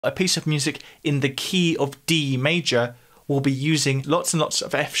A piece of music in the key of D major will be using lots and lots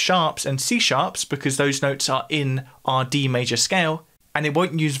of F sharps and C sharps because those notes are in our D major scale, and it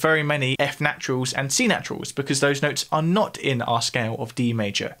won't use very many F naturals and C naturals because those notes are not in our scale of D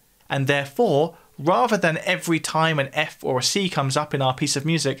major. And therefore, rather than every time an F or a C comes up in our piece of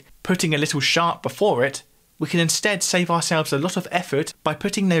music, putting a little sharp before it, we can instead save ourselves a lot of effort by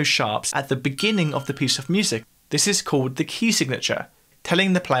putting those sharps at the beginning of the piece of music. This is called the key signature,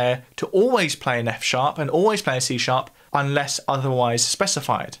 telling the player to always play an F sharp and always play a C sharp unless otherwise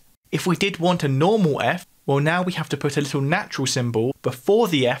specified. If we did want a normal F, well, now we have to put a little natural symbol before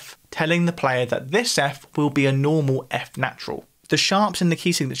the F, telling the player that this F will be a normal F natural. The sharps in the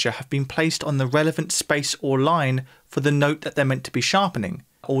key signature have been placed on the relevant space or line for the note that they're meant to be sharpening.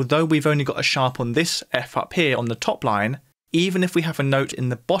 Although we've only got a sharp on this F up here on the top line, even if we have a note in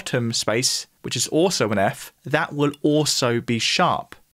the bottom space, which is also an F, that will also be sharp.